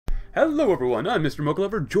Hello everyone, I'm Mr.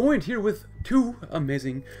 Mochalover, joined here with two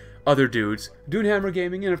amazing other dudes, Doonhamer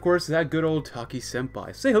Gaming, and of course that good old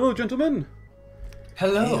Takkiesenpai. Say hello, gentlemen!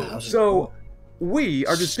 Hello! Hey, so, we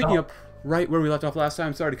are just picking up right where we left off last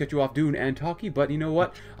time. Sorry to cut you off, Doon and Taki, but you know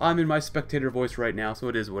what? I'm in my spectator voice right now, so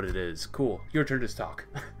it is what it is. Cool. Your turn to talk.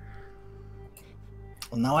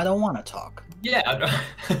 Well, now I don't want to talk. Yeah.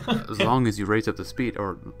 As long as you raise up the speed,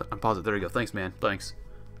 or unpause it. There you go. Thanks, man. Thanks.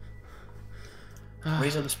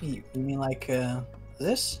 Raise up the speed. You mean like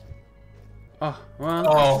this? Oh, well.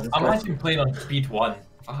 Oh, I'm actually playing on speed 1.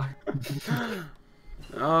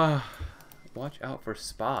 Watch out for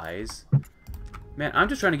spies. Man, I'm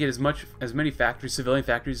just trying to get as many factories, civilian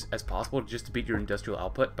factories, as possible just to beat your industrial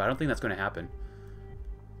output, but I don't think that's going to happen.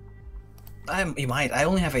 You might. I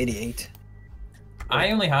only have 88.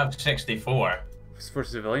 I only have 64. For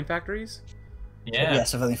civilian factories? Yeah. Yeah,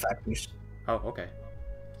 civilian factories. Oh, okay.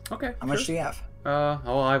 Okay. How much do you have?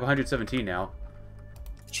 Oh, I have 117 now.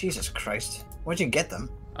 Jesus Christ. Where'd you get them?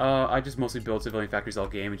 I just mostly build civilian factories all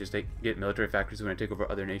game and just get military factories when I take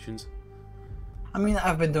over other nations. I mean,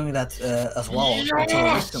 I've been doing that as well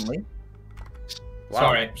until recently.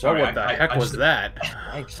 Wow. Sorry. What the heck was that?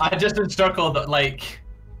 I just encircled, like,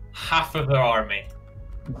 half of their army.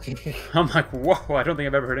 I'm like, whoa, I don't think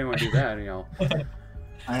I've ever heard anyone do that, you know.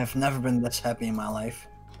 I have never been this happy in my life.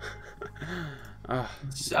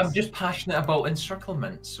 I'm just passionate about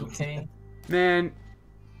encirclements, okay? Man,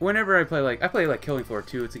 whenever I play like Killing Floor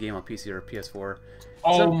 2, it's a game on PC or PS4.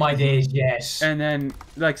 Oh my days, yes. And then,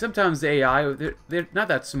 like, sometimes the AI, they're not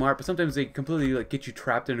that smart, but sometimes they completely, like, get you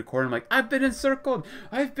trapped in a corner. I'm like, I've been encircled!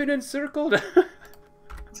 I've been encircled!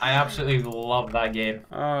 I absolutely love that game.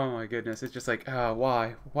 Oh my goodness, it's just like,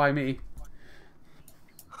 why? Why me?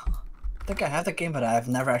 I think I have the game, but I've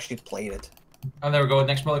never actually played it. And there we go,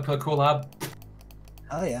 next multiplayer collab.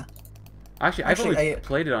 Oh yeah. Actually, I've only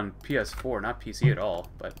played it on PS4, not PC at all.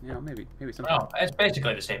 But you know, maybe something. Oh, it's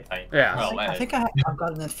basically the same thing. Yeah. Well, I think I've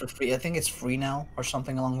gotten it for free. I think it's free now or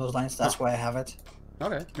something along those lines. That's why I have it.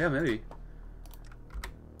 Okay. Yeah, maybe.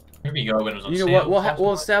 Here we go. When it was on You know sale. what?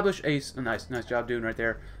 We'll establish a nice job doing right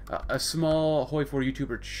there. A small Hoi4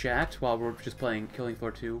 YouTuber chat while we're just playing Killing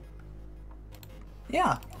Floor 2.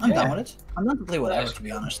 Yeah, I'm down with it. I'm down to play whatever, to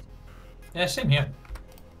be honest. Yeah, same here.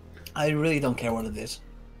 I really don't care what it is,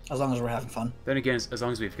 as long as we're having fun. Then again, as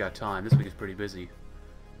long as we've got time. This week is pretty busy.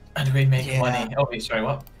 And we make money. Oh, wait, sorry,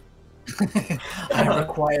 what? I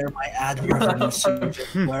require my ad revenue soon.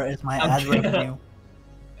 Where is my ad revenue?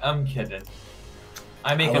 I'm kidding.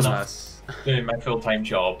 I make enough doing my full-time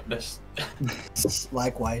job.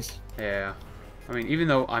 Likewise. Yeah. I mean, even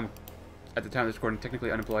though I'm, at the time of this recording, technically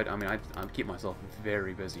unemployed, I mean, I keep myself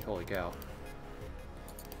very busy. Holy cow.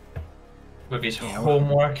 With his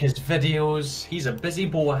homework, his videos, he's a busy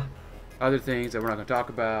boy. Other things that we're not going to talk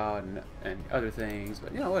about, and other things,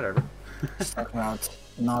 but you know, whatever. Let's talk about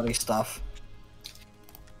naughty stuff.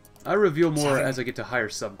 I reveal more as I get to higher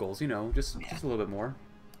sub goals, you know, just a little bit more.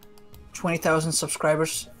 20,000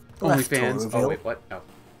 subscribers. OnlyFans. Oh wait, what? Oh.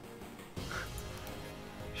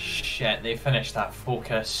 Shit, they finished that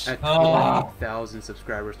focus. At 20,000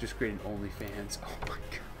 subscribers, just creating OnlyFans. Oh my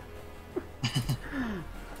god.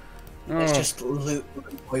 It's just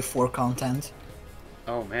Hoi4 content.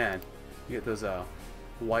 Oh man, you get those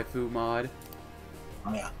waifu mod.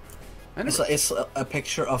 Oh yeah. It's a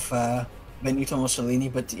picture of Benito Mussolini,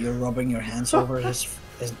 but you're rubbing your hands over his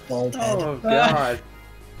bald head. Oh god.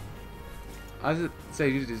 I was say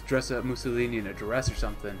you just dress up Mussolini in a dress or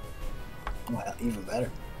something. Well, even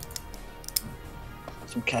better.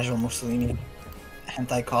 Some casual Mussolini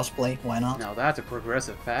hentai cosplay. Why not? Now that's a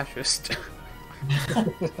progressive fascist.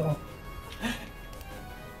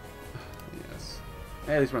 Yes.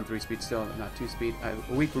 Hey, at least we're on 3-speed still, not 2-speed.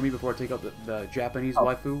 A week for me before I take out the Japanese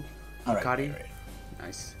waifu. Kari. Right.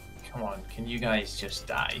 Nice. Come on, can you guys just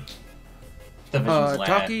die?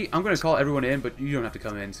 Taki, I'm gonna call everyone in, but you don't have to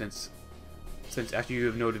come in since actually you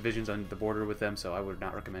have no divisions on the border with them, so I would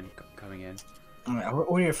not recommend coming in. Alright,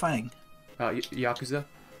 what are you fighting? Yakuza.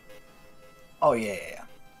 Oh yeah.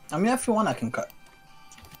 I mean, if you want, I can cut.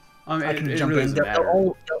 I can jump really in.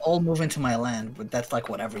 They'll all move into my land, but that's like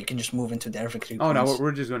whatever. You can just move into their victory points. Oh no,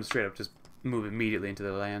 we're just going to straight up just move immediately into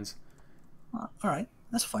their lands. All right,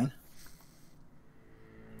 that's fine.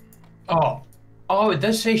 Oh, it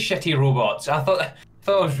does say shitty robots. I thought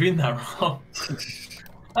I was reading that wrong.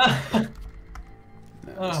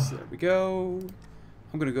 Nice. There we go.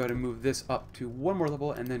 I'm gonna go ahead and move this up to one more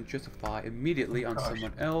level and then justify immediately on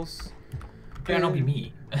someone else. Better not be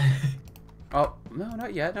me. Oh no,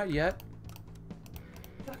 not yet, not yet.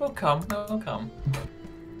 It'll come. It'll come.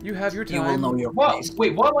 You have your time. You will know your What? place.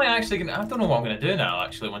 Wait, what am I actually gonna? I don't know what I'm gonna do now.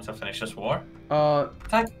 Actually, once I finish this war.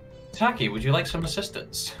 Taki, would you like some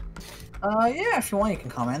assistance? Yeah, if you want, you can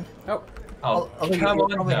come in. Oh. Oh, come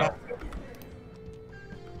on now.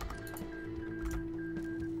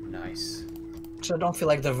 Nice. So I don't feel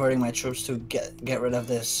like diverting my troops to get rid of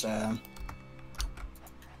this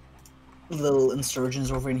little insurgents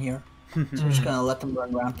over in here. So I'm just gonna let them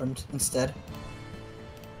run rampant instead.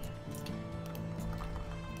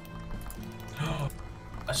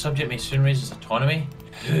 A subject may soon raise its autonomy.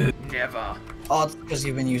 Never. Oh, it's because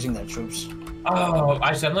you've been using their troops. Oh,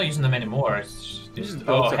 actually, I'm not using them anymore. It's just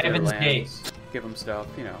Heaven's Gate. Give them stuff,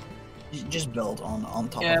 you know. You just build on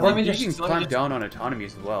top Yeah, of let them. me You just can clamp down on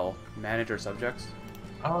autonomies as well. Manage our subjects.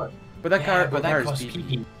 Oh, But that card but that requires costs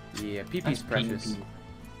PP. PP. Yeah, PP's precious.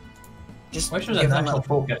 Just Wish there was give a them natural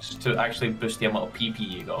focus to actually boost the amount of PP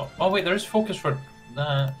you got. Oh wait, there is focus for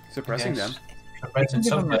Suppressing them. Suppressing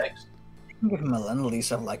subjects. You can give them a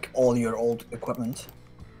lend-lease of like all your old equipment.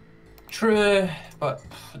 True, but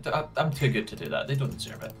I'm too good to do that. They don't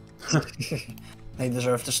deserve it. They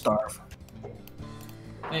deserve to starve.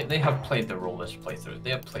 They have played their role this playthrough. They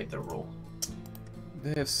have played their role.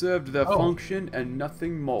 They have served their function and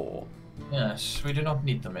nothing more. Yes, we do not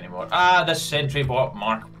need them anymore. Ah, the sentry bot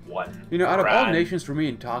Mark 1. You know, out of all nations for me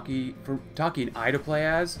and Taki and I to play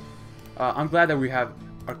as, I'm glad that we have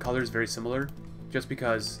our colors very similar, just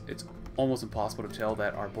because it's almost impossible to tell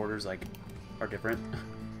that our borders like are different.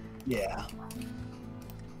 Yeah.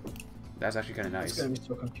 That's actually kind of nice. It's gonna be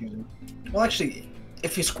so confusing. Well, actually,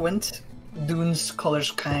 if you squint, Dune's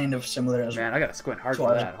color's kind of similar as well. Man, I gotta squint hard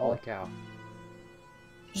for that. Holy cow.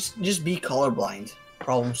 Just be colorblind.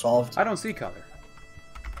 Problem solved. I don't see color.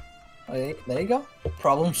 There you go.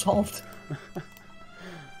 Problem solved.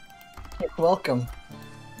 You're welcome.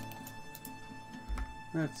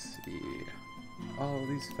 Let's see. All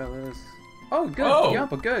these fellas. Oh, good. Oh.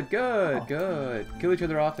 Yampa, good. Kill each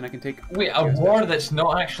other off, and I can take. Wait, a war that's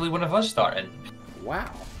not actually one of us starting.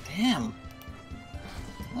 Wow. Damn.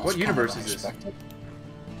 What universe is this?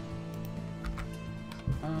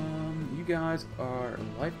 You guys are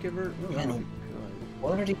Life Giver. Oh, that would be good.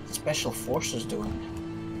 What are these special forces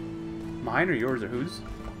doing? Mine or yours or whose?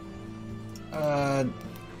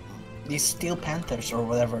 These Steel Panthers or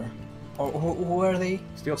whatever. Or who are they?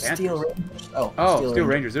 Steel Panthers? Steel Rangers? Oh, Steel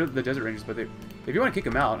Rangers. They're the Desert Rangers, but if you want to kick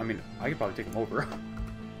them out, I mean, I could probably take them over.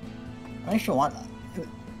 I actually want that.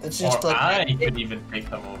 It's just Or like I could even take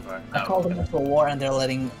them over. I call them into a war and they're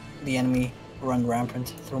letting the enemy run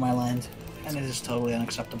rampant through my land, and it is totally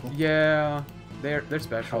unacceptable. Yeah, they're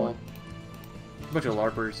special. A bunch of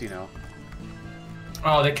larpers, you know.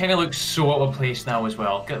 Oh, they kind of look so out of place now as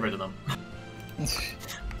well. Get rid of them.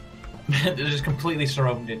 They're just completely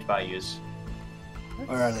surrounded by yous.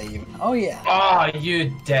 Where are they even? Oh yeah. Ah,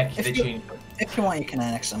 you dick! They changed them. If you want, you can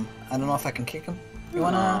annex them. I don't know if I can kick them. You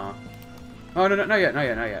wanna? Oh no, not yet.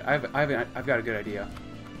 I've got a good idea.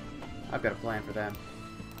 I've got a plan for them.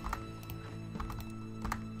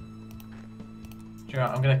 Sure,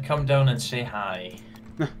 I'm gonna come down and say hi.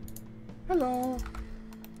 Hello.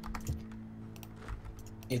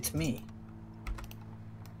 It's me.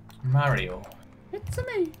 Mario. It's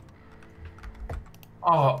me.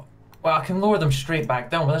 Oh, well, I can lower them straight back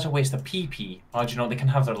down, but that's a waste of PP. Oh, do you know, they can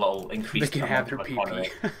have their little increase. They can have their PP.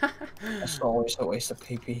 That's always a waste of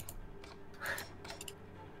PP.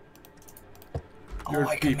 Your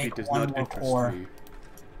I can PP make does one not more interest core. me.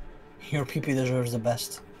 Your PP deserves the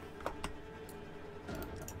best.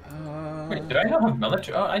 Wait, do I not have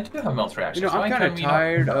military? Oh, I do have military access. You know, Why I'm kind can't of we not-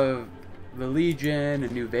 tired of the Legion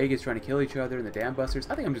and New Vegas trying to kill each other and the Dam Busters.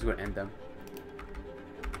 I think I'm just going to end them.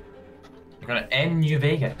 You're gonna end New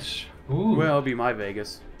Vegas. Ooh. Well, it'll be my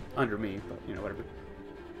Vegas. Under me, but, you know, whatever.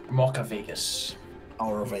 Mocha Vegas.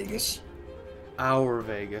 Our Vegas. Our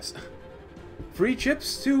Vegas. Free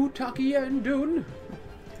chips to Taki and Dune.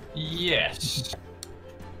 Yes.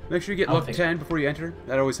 Make sure you get I'll luck take 10 before you enter.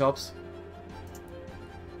 That always helps.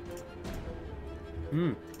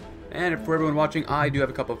 And for everyone watching, I do have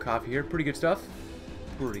a cup of coffee here. Pretty good stuff.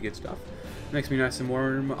 Pretty good stuff. Makes me nice and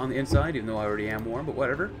warm on the inside, even though I already am warm, but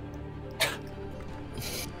whatever.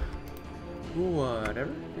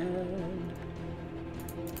 Whatever. And...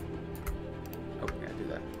 oh, yeah, do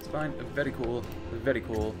that. It's fine. Very cool. Very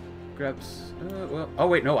cool. Grabs. Well. Oh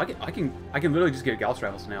wait, no. I can literally just get Gauss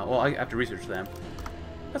rifles now. Well, I have to research them.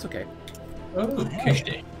 That's okay. Oh,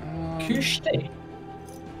 Kushte. Kushte.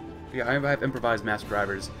 Yeah, I have improvised mass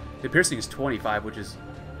drivers. The piercing is 25, which is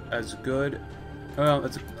as good. Well,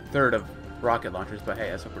 that's a third of rocket launchers, but hey,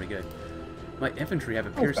 that's still pretty good. My infantry have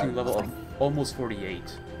a piercing level of almost 48.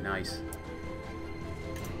 Nice.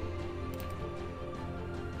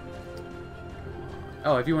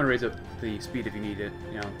 Oh, if you want to raise up the speed if you need it,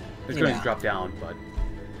 you know, it's going to drop down, but...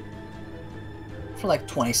 For like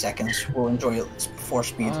 20 seconds, we'll enjoy it 4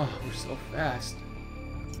 speed. Oh, we're so fast.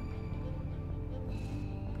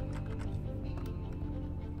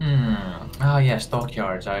 Oh yeah,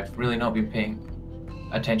 stockyards. I've really not been paying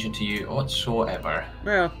attention to you whatsoever.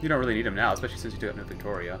 Well, you don't really need them now, especially since you took up New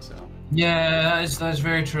Victoria, so... Yeah, that's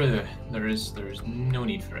very true. There is no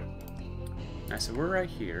need for it. Alright, so we're right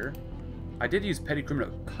here. I did use petty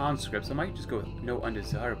criminal conscripts, so I might just go with no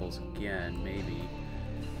undesirables again, maybe.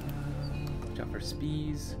 Watch out for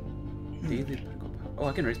spees. Daily political power. Oh,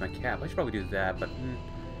 I can raise my cap. I should probably do that, but...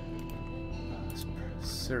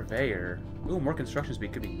 surveyor. Ooh, more construction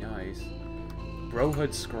speed could be nice.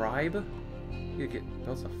 Brohood scribe? You get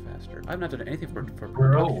built up faster. I've not done anything for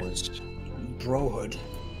Bros. Brohood.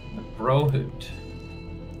 The Brohood.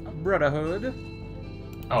 A brotherhood.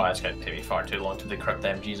 Oh, that's going to take me far too long to decrypt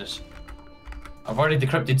them, Jesus. I've already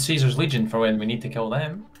decrypted Caesar's Legion for when we need to kill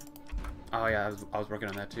them. Oh yeah, I was working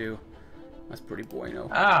on that too. That's pretty bueno.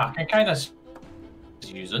 Ah, I kind of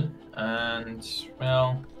using, and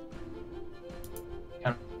well,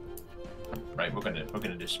 right, we're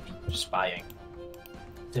gonna do spying.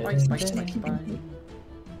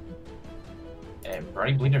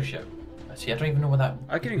 Bribe leadership. See, I don't even know what that.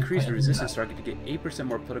 I can increase the resistance target to get 8%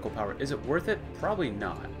 more political power. Is it worth it? Probably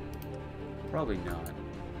not. Probably not.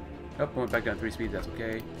 Oh, went back down 3 speed. That's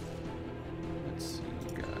okay. Let's see,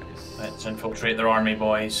 guys. Let's infiltrate their army,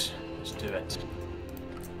 boys. Let's do it.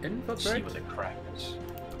 Infiltrate? See what the crack is.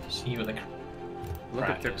 See what the Look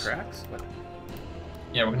at their cracks? What?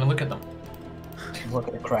 Yeah, we're gonna look at them. Look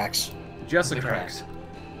at the cracks. Just the cracks.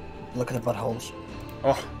 Look at the buttholes.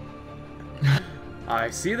 Oh. I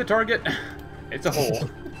see the target. It's a hole.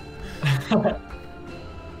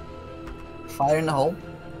 Fire in the hole.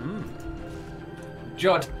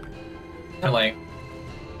 Jot. Like,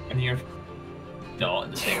 and you're not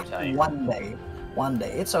at the same time. One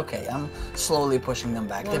day. It's okay. I'm slowly pushing them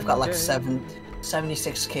back. They've got like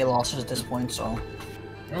 76k losses at this point, so.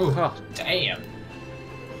 Oh, huh. Damn.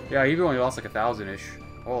 Yeah, you've only lost like 1,000-ish.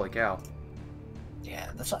 Holy cow. Yeah,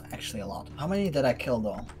 that's not actually a lot. How many did I kill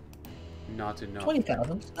though? Not enough.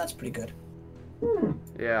 20,000. That's pretty good.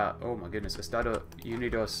 Yeah. Oh my goodness. Estado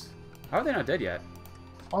Unidos. How are they not dead yet?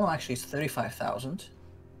 Oh, no, actually, it's 35,000.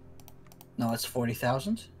 No, it's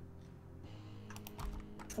 40,000.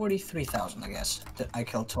 43,000, I guess, that I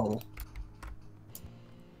killed total.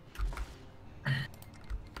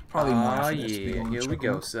 Probably more. Ah, yeah. Here we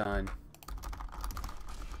go, son.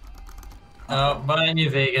 Bye, New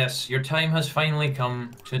Vegas. Your time has finally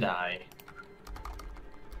come to die.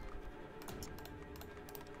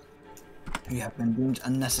 You have been deemed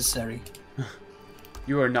unnecessary.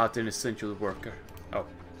 You are not an essential worker. Oh.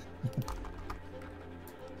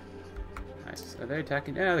 Nice. Are they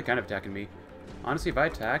attacking? Yeah, they're kind of attacking me. Honestly, if I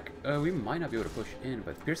attack, we might not be able to push in,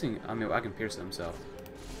 but piercing, I mean, I can pierce them, so.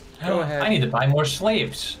 Go ahead. I need to buy more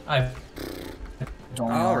slaves.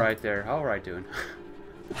 Alright there. Alright, Doon.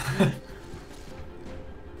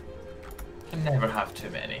 Can never have too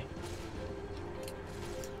many.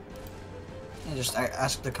 And just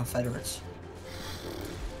ask the Confederates.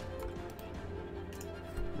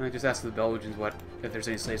 I just ask the Belgians if there's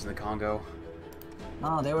any slaves in the Congo.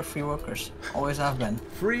 No, they were free workers. Always have been.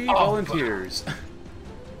 Free volunteers.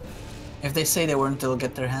 If they say they weren't, they'll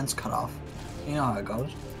get their hands cut off. You know how it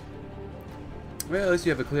goes. Well, at least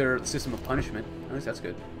you have a clear system of punishment. At least that's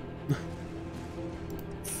good.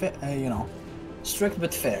 You know, strict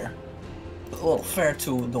but fair. Well, fair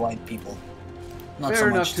to the white people. Not fair so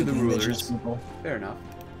enough much to the indigenous rulers. people. Fair enough.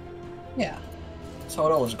 Yeah. That's how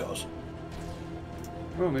it always goes.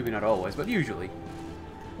 Well, maybe not always, but usually.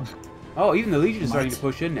 Oh, even the Legion is starting to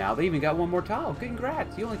push in now. They even got one more tile.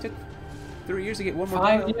 Congrats! You only took 3 years to get one more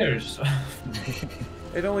tile. 5 years.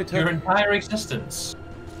 It only took your entire existence.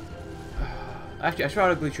 Actually, I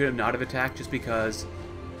probably should have not have attacked just because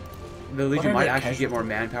the Legion might actually get more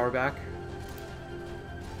manpower back.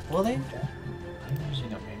 Will they?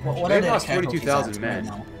 They lost 22,000 men.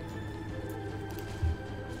 Right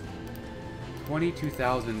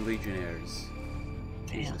 22,000 legionnaires.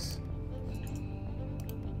 Jesus.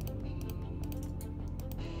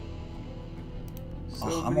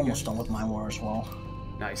 So I'm almost done with my war as well.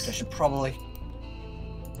 Nice. I should probably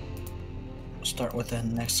start with the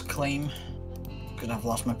next claim because I've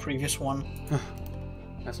lost my previous one.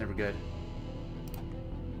 That's never good.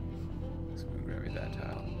 Let's grab that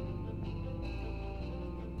tile.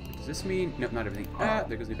 Does this mean? Nope, not everything. Ah,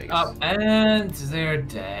 there goes New Vegas. Oh, and they're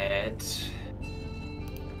dead.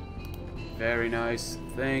 Very nice.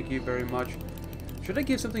 Thank you very much. Should I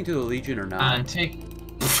give something to the Legion or not? And take...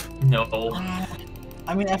 No.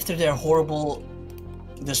 I mean, after their horrible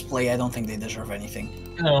display, I don't think they deserve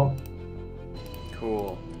anything. No.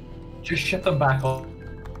 Cool. Just ship them back home.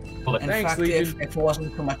 In fact, if it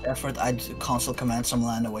wasn't too much effort, I'd console command some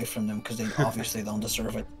land away from them because they obviously don't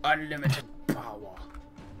deserve it. Unlimited power.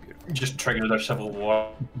 Beautiful. Just trigger their civil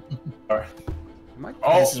war.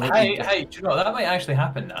 Oh, hey, do you know, that might actually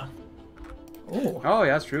happen now. Ooh. Oh,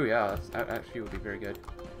 yeah, that's true, yeah. That actually would be very good.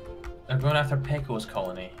 They're going after Pecco's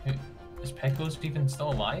colony. Is Pecco's even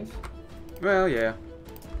still alive? Well, yeah.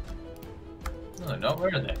 No, they're not.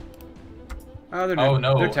 Where are they? Oh, they're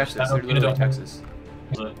no. They're Texas. They're literally Texas.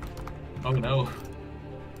 Oh, no.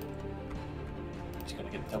 Just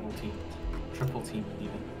gonna get double teamed. Triple teamed,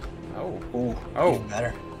 even. Oh. Even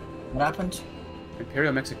better. What happened?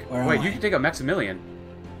 Imperial Mexican. Wait, you can take out Maximilian.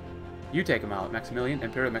 You take him out. Maximilian,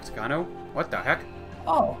 Imperial Mexicano? What the heck?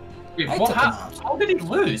 Oh. Wait, how did he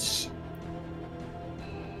lose?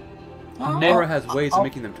 Navarro has ways of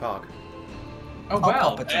making them talk. Oh,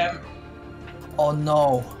 well. Oh,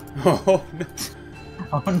 no. Oh, no.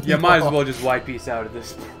 Oh, no. You might as well just wipe peace out at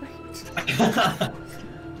this point.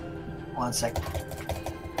 1 second.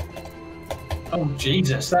 Oh,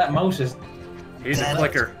 Jesus. That mouse is... He's a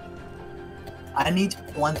clicker. I need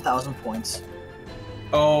 1,000 points.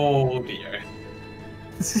 Oh, dear.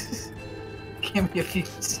 Give me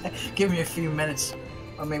a few minutes,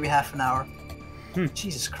 or maybe half an hour.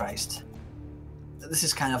 Jesus Christ, this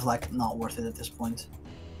is kind of like not worth it at this point.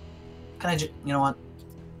 Can I you know what?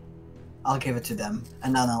 I'll give it to them,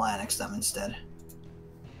 and then I'll annex them instead.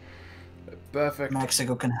 Perfect.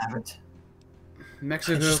 Mexico can have it.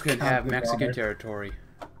 Mexico can have Mexican territory.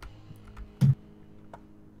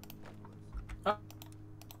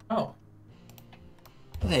 Oh.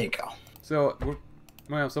 There you go. So,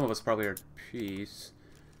 well, some of us probably are peace.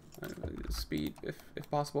 Speed,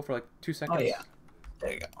 if possible, for like 2 seconds. Oh, yeah.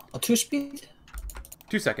 There you go. Oh, 2 speed?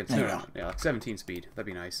 2 seconds. No. Yeah, like 17 speed. That'd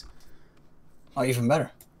be nice. Oh, even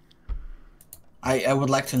better. I would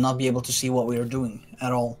like to not be able to see what we are doing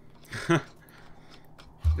at all.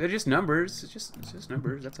 They're just numbers. It's just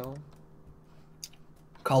numbers. That's all.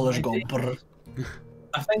 Colors go brr.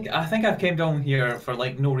 I think I've came down here for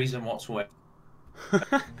like no reason whatsoever.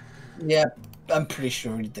 Yeah, I'm pretty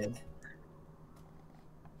sure you did.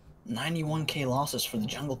 91k losses for the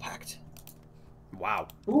Jungle Pact. Wow.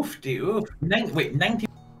 Oof, dude. Oof. Wait, 90.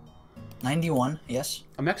 91, yes.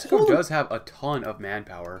 Mexico does have a ton of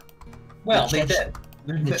manpower. Well, they did.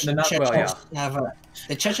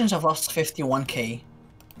 The Chechens have lost 51k.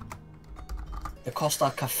 The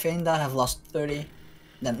Costa Cafenda have lost 30.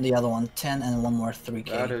 Then the other one 10, and one more 3k.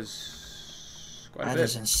 That is quite a bit. That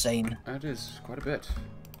is insane. That is quite a bit.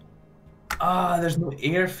 Ah, there's no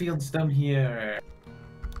airfields down here.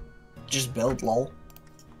 Just build, lol.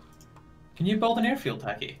 Can you build an airfield,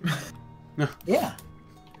 Taki? Yeah.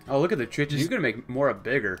 Oh, look at the Chechens. He's gonna make more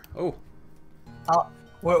bigger. Oh.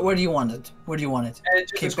 Where do you want it? Where do you want it?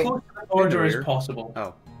 Just as close to the border as possible.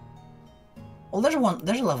 Oh. Well,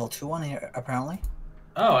 there's a level 2 one here apparently.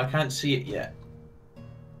 Oh, I can't see it yet.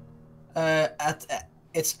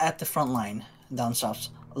 It's at the front line down south.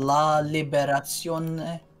 La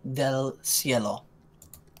Liberación del Cielo.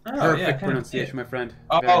 Oh, perfect pronunciation, my friend.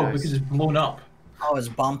 Oh, nice. Because it's blown up. Oh, it's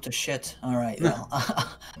bombed to shit. All right, well,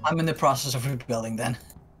 I'm in the process of rebuilding then.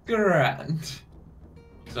 Grand.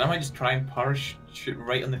 So I might just try and shoot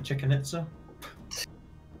right on the Chickenitza.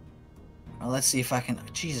 Well, let's see if I can.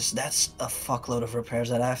 Jesus, that's a fuckload of repairs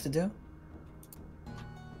that I have to do.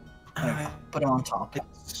 Put them on top.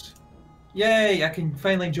 Yay! I can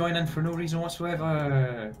finally join in for no reason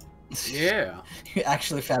whatsoever. Yeah. You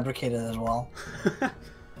actually fabricated as well.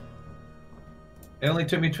 It only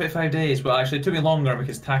took me 25 days. Well, actually, it took me longer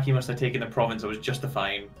because Taki must have taken the province. I was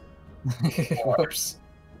justifying. Whoops.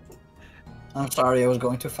 I'm sorry, I was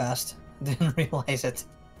going too fast. Didn't realize it.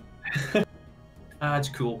 It's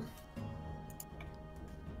cool.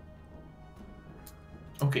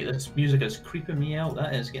 Okay, this music is creeping me out.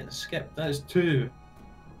 That is getting skipped. That is too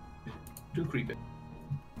creepy.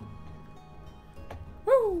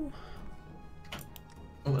 Woo!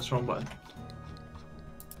 Oh, that's the wrong button.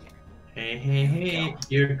 Hey, hey, hey!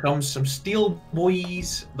 Here comes some steel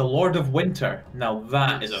boys. The Lord of Winter. Now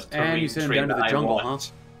that is a and you send him down to the jungle, huh?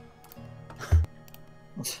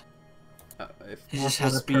 He just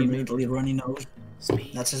has a permanently runny nose.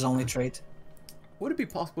 Speed. That's his only trait. Would it be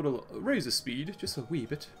possible to raise the speed just a wee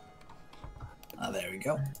bit? There we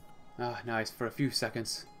go. Ah, nice. For a few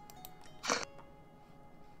seconds.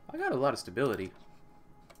 I got a lot of stability.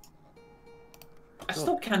 I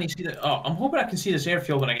still can't see that. Oh, I'm hoping I can see this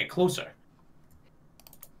airfield when I get closer.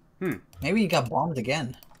 Maybe you got bombed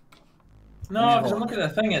again. No, because I'm looking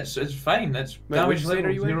at the thing. It's fine. It's damage state level are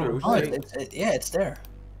you in, 0. Bruce? Oh, yeah, it's there.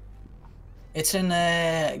 It's in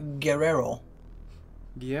Guerrero.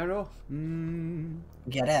 Guerrero?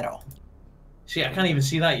 Guerrero. See, I can't even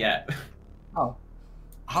see that yet. Oh.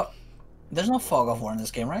 How? There's no fog of war in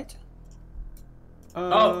this game, right?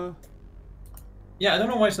 Oh. Yeah, I don't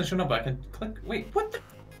know why it's not showing up, but I can click. Wait, what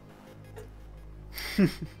the?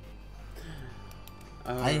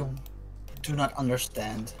 I do not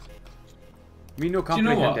understand. Me no Do you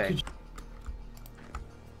know what? comprehende.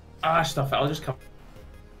 Stuff it. I'll just come.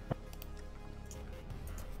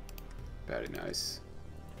 Very nice.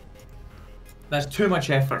 That's too much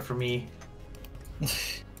effort for me. Can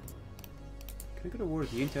I go to war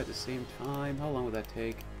with Yinta at the same time? How long will that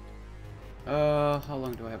take? How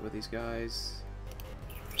long do I have with these guys?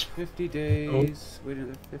 50 days. Wait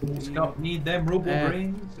another 50. Stop, need them robo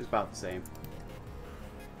brains. It's about the same.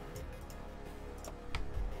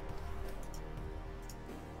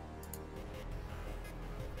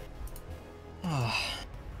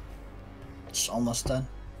 It's almost done.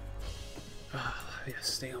 Yeah,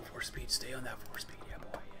 stay on 4 speed. Stay on that 4 speed. Yeah,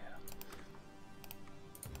 boy.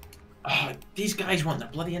 Yeah. These guys want their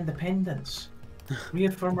bloody independence.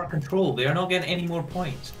 Reaffirm our control. They are not getting any more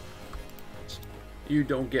points. You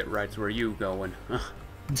don't get rights where you going.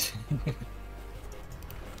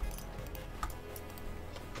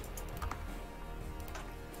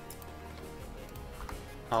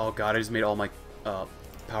 Oh god, I just made all my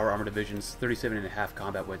power armor divisions 37.5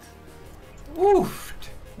 combat width. Oof.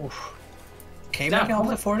 Oof. Can you make it up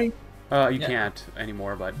to 40? You can't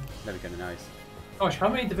anymore, but that'd be kind of nice. Gosh, how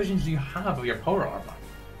many divisions do you have of your power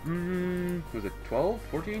armor? Was it 12?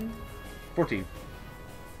 14? 14.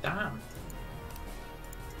 Damn.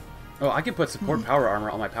 Oh, I can put support power armor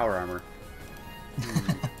on my power armor.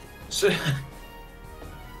 So,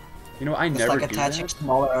 You know, I It's never like do attaching that.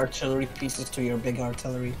 smaller artillery pieces to your big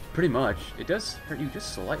artillery. Pretty much. It does hurt you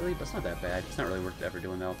just slightly, but it's not that bad. It's not really worth ever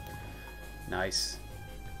doing, though. Nice.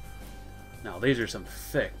 Now, these are some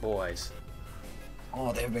thick boys.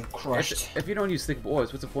 Oh, they've been crushed. If you don't use thick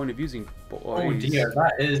boys, what's the point of using boys? oh dear,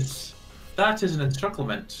 that is an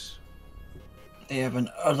encirclement. They have been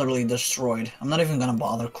utterly destroyed. I'm not even gonna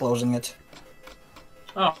bother closing it.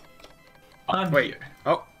 Oh, I'm Wait.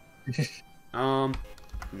 here. Oh.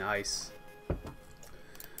 Nice.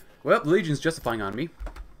 Well, the Legion's justifying on me.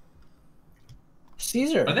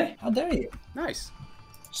 Caesar, Are they? how dare you? Nice.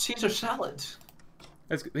 Caesar salad.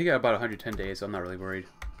 They got about 110 days, so I'm not really worried.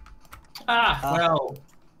 Well,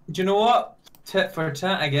 do you know what? Tit for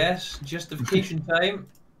tat, I guess. Justification time.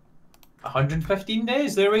 115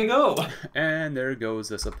 days, there we go. And there goes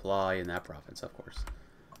the supply in that province, of course.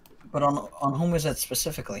 But on whom is it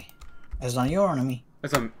specifically? Is it on you or on me?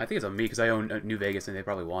 It's on, I think it's on me, because I own New Vegas, and they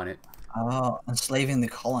probably want it. Oh, enslaving the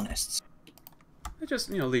colonists. It's just,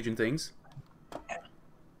 you know, Legion things.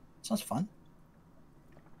 Sounds fun.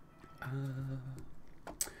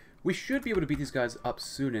 We should be able to beat these guys up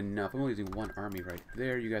soon enough. I'm only using one army right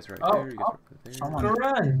there. You guys are right there. You guys are right there. Someone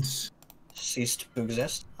Grand. cease to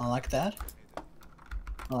exist. I like that.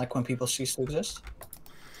 I like when people cease to exist.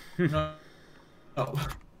 No. Oh.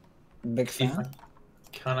 Big fan.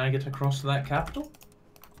 Can I get across to that capital?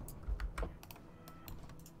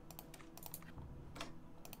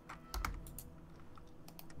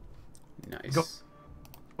 Nice. Go.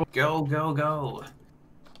 Go, go, go.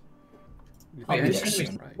 I'll be Yeah, there that's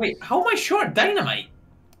soon. right. Wait, how am I short dynamite?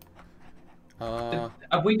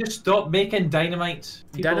 Have we just stopped making dynamite?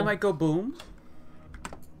 People? Dynamite go boom.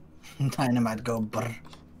 Dynamite go brr.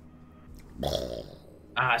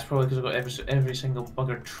 It's probably because I've got every single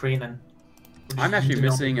bugger training. I'm actually You know.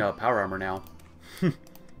 missing power armor now.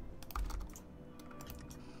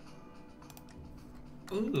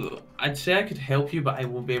 Ooh, I'd say I could help you, but I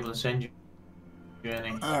won't be able to send you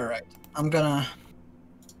any. Alright. I'm gonna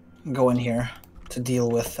go in here to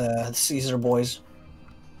deal with the Caesar boys.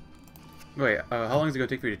 Wait, how long is it going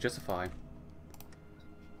to take for you to justify?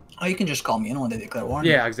 Oh, you can just call me in when they declare war.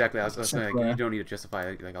 Yeah, exactly. I was saying, Simple, you don't need to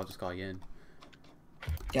justify. Like, I'll just call you in.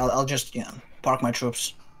 Yeah, I'll just, park my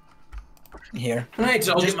troops here. Right,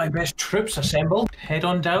 so I'll get my best troops assembled. Head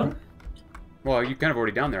on down. Well, you're kind of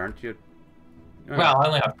already down there, aren't you? Well, I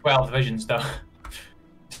only have 12 divisions, though.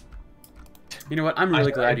 You know what? I'm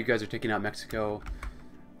really glad you guys are taking out Mexico.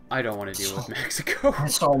 I don't want to deal with Mexico.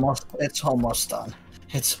 It's almost done.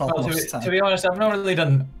 It's almost done. To be honest, I've not really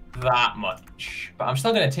done that much, but I'm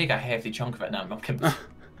still going to take a hefty chunk of it now. I'm not kidding.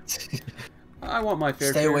 I want my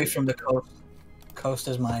fair Stay share. away from the coast. Coast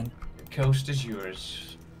is mine. Coast is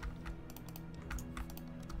yours.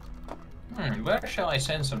 Where shall I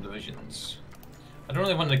send some divisions? I don't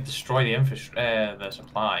really want to destroy the the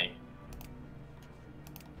supply.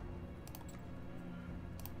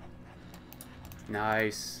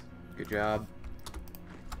 Nice. Good job.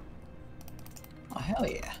 Oh, hell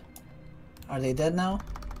yeah. Are they dead now?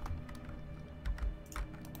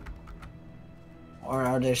 Or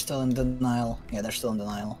are they still in denial? Yeah, they're still in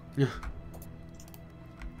denial. Yeah.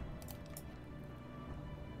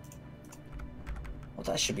 Well,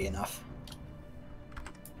 that should be enough.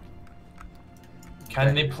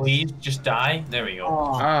 Can they please just die? There we go.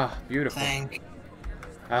 Oh, Ah, beautiful. thank.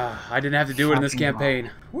 Ah, I didn't have to do it in this Fucking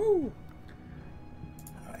campaign. Woo!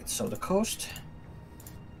 Alright, so the coast.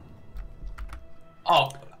 Oh,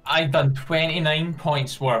 I've done 29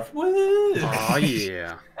 points worth. Woo! Oh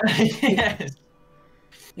yeah. Yes.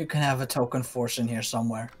 You can have a token force in here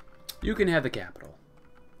somewhere. You can have the capital.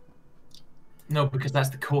 No, because that's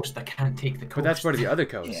the coast. I can't take the coast. But that's part of the other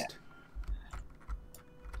coast. Yeah.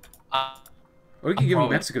 Or we could give him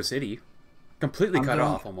probably- Mexico City. Completely I'm cut going-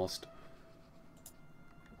 off, almost.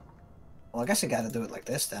 Well, I guess you gotta do it like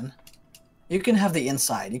this then. You can have the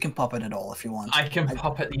inside. You can pop it at all if you want. I can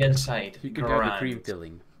pop at the inside. You can have the Grand. cream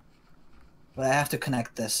filling. But I have to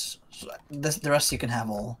connect this. So the rest you can have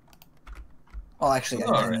all. Well, actually, I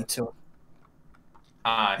Alright. need to.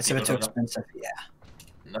 Ah, It's a bit too expensive. Yeah.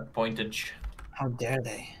 Not pointage. How dare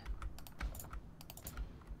they?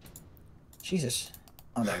 Jesus.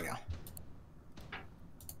 Oh, there you go.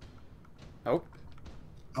 Oh.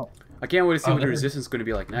 Oh. I can't wait to see Oh, what the there is- resistance is going to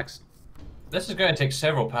be like next. This is going to take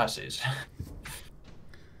several passes.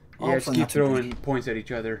 Yeah, just Hopefully keep not too throwing many. points at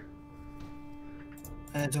each other.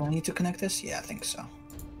 Do I need to connect this? Yeah, I think so.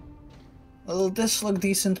 Will this look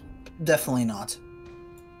decent? Definitely not.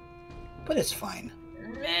 But it's fine.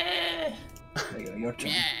 Meh. There you go, your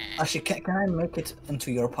turn. Actually, can I make it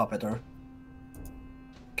into your puppet, or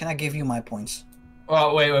can I give you my points?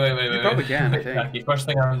 Oh, wait. You probably can, I Wait, think. Jackie, first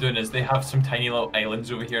thing I'm doing is they have some tiny little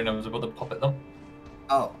islands over here, and I was about to puppet them.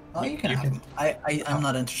 Oh, you can You have can- them. I'm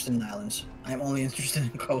not interested in islands. I'm only interested in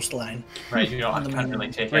coastline. Right, you know, I On the can't main-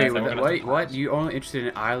 really take Wait, anything. We're gonna wait, have to what? pass. You only interested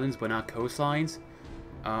in islands but not coastlines?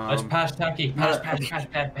 Let's pass, Taki. Pass.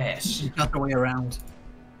 It's not the way around.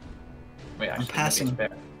 Wait, actually, maybe passing. it's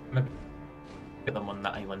better. Maybe get them on the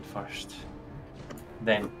island first.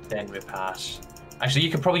 Then we pass. Actually,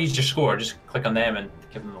 you could probably use your score. Just click on them and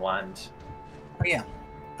give them the land. Oh yeah.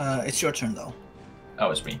 It's your turn though.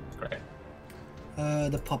 Oh, it's me. Great.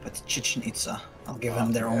 The puppet Chichen Itza. I'll give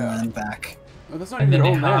them their own yeah. land back. Oh, that's not And even then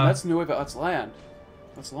their own they land. have- That's Nueva. That's land.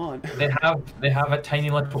 That's lawn. They have a tiny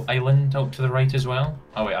little island out to the right as well.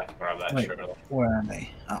 Oh wait, I can grab that. Wait. Sure. Where are they?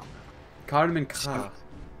 Oh. Cardamom Ka.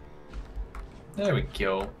 There we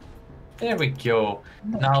go. There we go.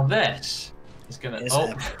 Now this is gonna. Is Oh,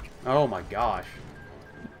 epic. Oh my gosh.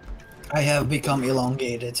 I have become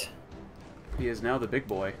elongated. He is now the big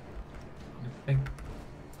boy.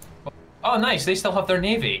 oh, nice. They still have their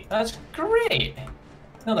navy. That's great.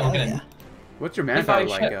 No, no, we're Hell gonna. yeah. What's your manpower I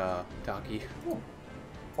like, ship- Taki?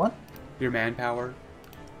 What? Your manpower?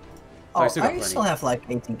 Oh, I still got I plenty. still have like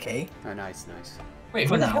 18k. Oh, nice, nice. Wait,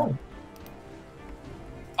 For what the now. hell?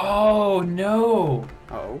 Oh no!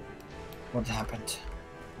 Uh-oh. What happened?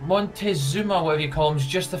 Montezuma, whatever you call him, is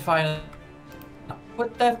justifying.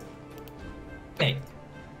 What the? Hey.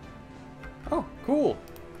 Oh, cool.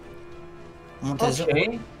 Montezuma.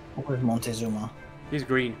 Okay. Where's Montezuma? He's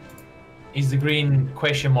green. He's the green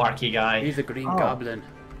question marky guy. He's a green Oh. goblin.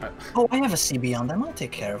 Oh, I have a CB on them. I'll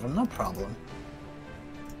take care of him. No problem.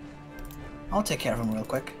 I'll take care of him real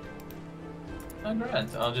quick. Oh, grand.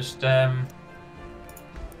 I'll just How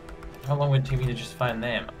long would it take me to just find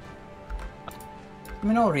them? I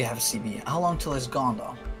mean, I already have a CB. How long till it's gone,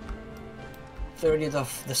 though? 30th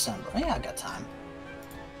of December. Yeah, I got time.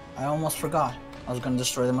 I almost forgot. I was gonna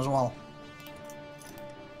destroy them as well.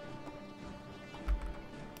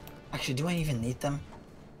 Actually, do I even need them?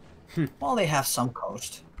 Well, they have some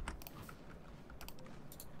coast.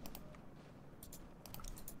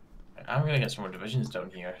 I'm gonna get some more divisions down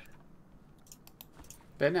here.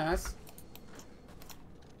 Very nice.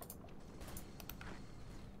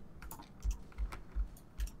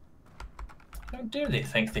 How dare they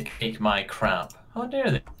think they can take my crap? How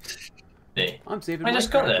dare they? I'm saving I my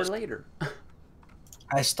just got crap this. for later.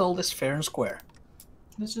 I stole this fair and square.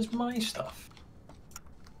 This is my stuff.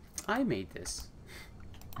 I made this.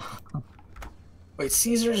 Wait,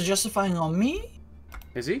 Caesar's justifying on me?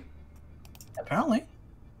 Is he? Apparently.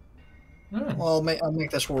 Hmm. Well, I'll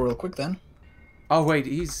make this war real quick then. Oh wait,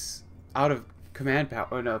 he's out of command power.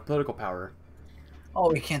 Oh, no, political power.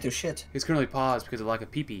 Oh, we can't do shit. He's currently paused because of lack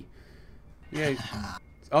of pee-pee. Yeah.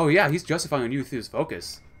 Oh yeah, he's justifying on you through his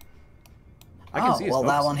focus. I can see his well,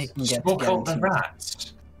 focus. that one he can get. Smoke out the guaranteed.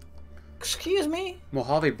 rats. Excuse me?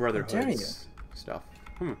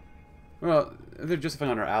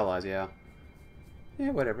 Yeah,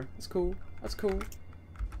 whatever. That's cool. That's cool.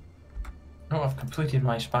 Oh, I've completed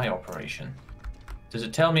my spy operation. Does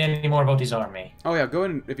it tell me any more about his army? Oh yeah, go ahead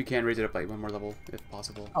and, if you can, raise it up like one more level, if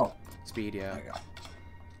possible. Oh. Speed, yeah. There you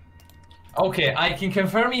go. Okay, I can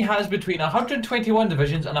confirm he has between 121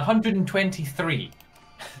 divisions and 123.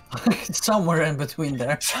 Somewhere in between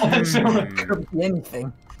there. Could be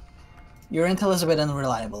anything. Your intel is a bit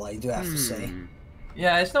unreliable, I do have to say.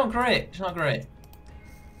 Yeah, it's not great. It's not great.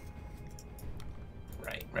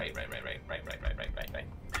 Right.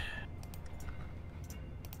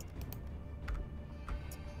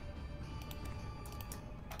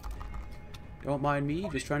 Don't mind me,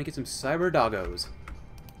 just trying to get some cyber doggos.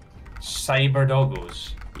 Cyber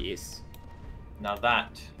doggos. Yes. Now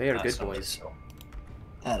that. They are that's good boys.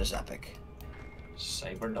 That is epic.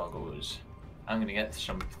 Cyber doggos. I'm gonna get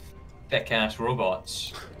some thick ass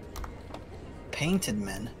robots. Painted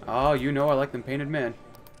men. Oh, you know I like them painted men.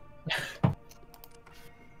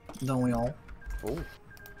 Don't we all? Oh.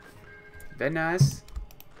 Very nice.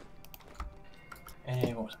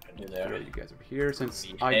 Hey, what was I gonna do there? Throw you guys over here, since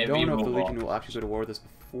The I don't heavy know if the robot. Legion will actually go to war with us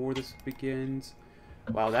before this begins.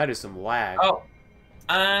 Wow, that is some lag. Oh,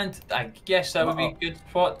 and I guess that would be a good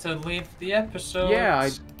spot to leave the episode. Yeah,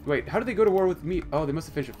 wait, how did they go to war with me? Oh, they must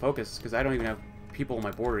have finished a focus, because I don't even have people on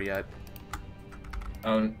my border yet.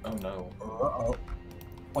 Oh no. Uh-oh.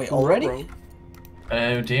 Wait, already?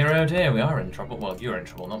 Oh dear, we are in trouble. Well, you're in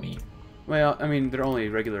trouble, not me. Well, I mean, they're only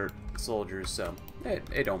regular soldiers, so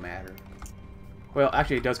it don't matter. Well,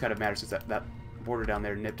 actually, it does kind of matter since that border down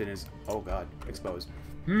there, Nipton, is, oh god, exposed.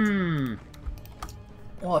 Well,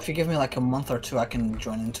 if you give me like a month or two, I can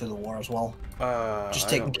join into the war as well. Just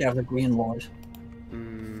taking care of the Green Lord.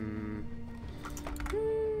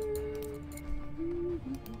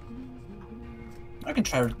 I can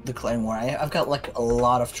try declaring war. I've got like a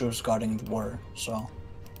lot of troops guarding the border, so.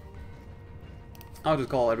 I'll just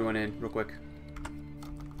call everyone in real quick.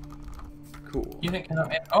 Cool. Unit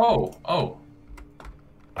cannot. Oh.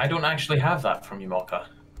 I don't actually have that from you, Mocha.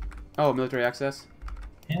 Oh, military access?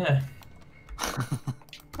 Yeah.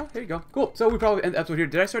 Oh, there you go. Cool. So we probably end the episode here.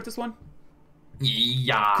 Did I start this one?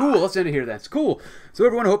 Yeah. Cool. Let's end it here then. It's cool. So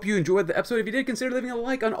everyone, I hope you enjoyed the episode. If you did, consider leaving a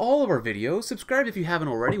like on all of our videos. Subscribe if you haven't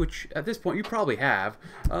already, which at this point you probably have.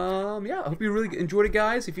 Yeah, I hope you really enjoyed it,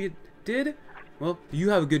 guys. If you did, well, you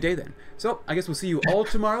have a good day then. So I guess we'll see you all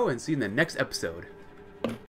tomorrow and see you in the next episode.